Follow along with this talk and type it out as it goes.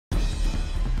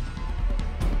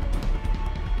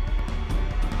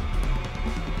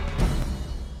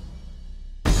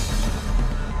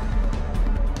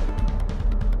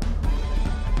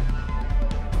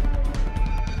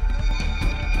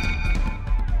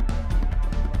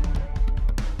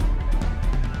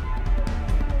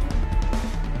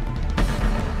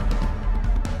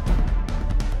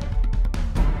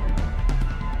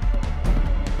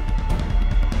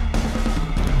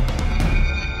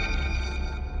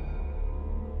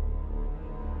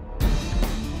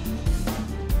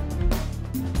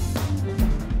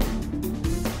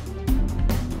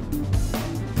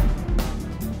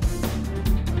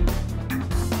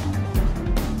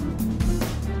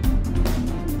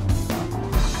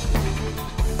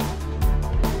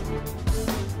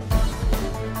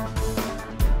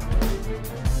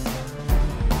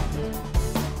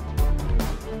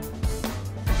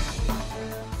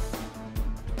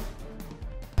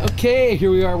Okay, here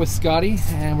we are with Scotty,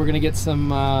 and we're going to get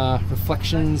some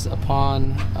reflections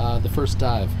upon the first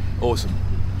dive. Awesome.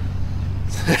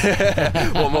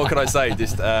 What more can I say?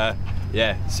 Just,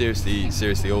 yeah,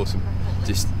 seriously awesome.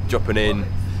 Just dropping in,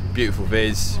 beautiful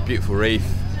viz, beautiful reef.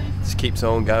 Just keeps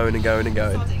on going and going and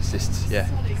going. It's just, yeah.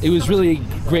 It was really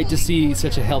great to see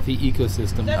such a healthy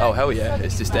ecosystem. Oh, hell yeah.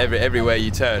 It's just everywhere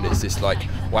you turn, it's just like,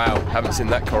 wow, haven't seen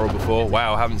that coral before.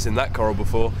 Wow, haven't seen that coral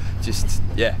before. Just,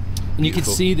 yeah. And you could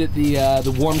see that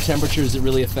the warm temperatures that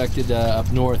really affected up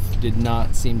north did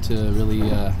not seem to really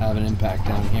have an impact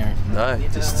down here. No,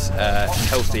 just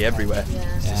healthy everywhere.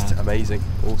 It's just amazing,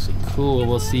 awesome. Cool,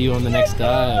 we'll see you on the next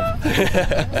dive.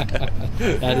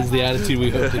 That is the attitude we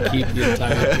hope to keep the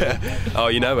entire trip. Oh,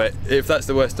 you know it. If that's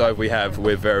the worst dive we have,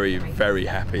 we're very, very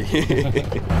happy.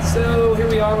 So here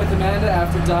we are with Amanda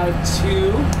after dive 2.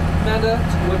 Amanda,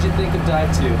 what'd you think of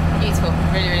dive 2? Beautiful,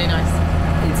 really, really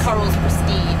nice. Corals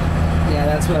pristine. Yeah,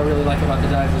 that's what I really like about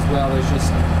the dives as well. There's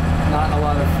just not a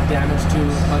lot of damage to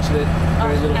much of it,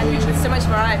 very little bleaching. So much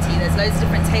variety. There's loads of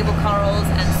different table corals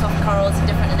and soft corals and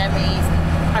different anemones.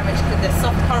 There's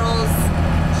soft corals,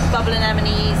 bubble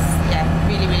anemones. Yeah,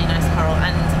 really, really nice coral,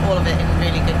 and all of it in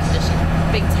really good condition.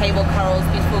 Big table corals,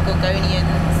 beautiful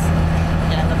gorgonians.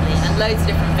 Yeah, lovely. And loads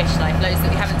of different fish life, loads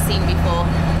that we haven't seen before.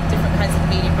 Different kinds of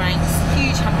nudibranchs,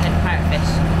 huge humphead parrotfish.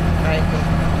 Very cool.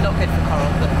 Not good for coral,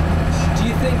 but. Do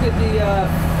you think that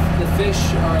the fish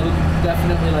are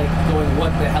definitely like going, what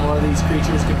the hell are these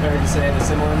creatures compared to say the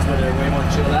Similans where they're way more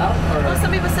chilled out? Or? Well, some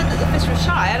people said that the fish were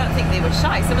shy. I don't think they were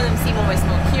shy. Some of them seem almost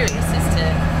more curious as to,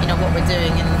 you know, what we're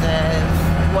doing and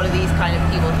what are these kind of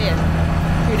people here.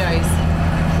 Who knows?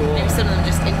 Cool. Maybe some of them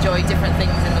just enjoy different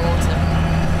things in the water.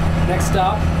 Next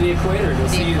stop, the equator. We'll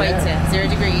see you there. The equator, 0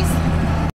 degrees.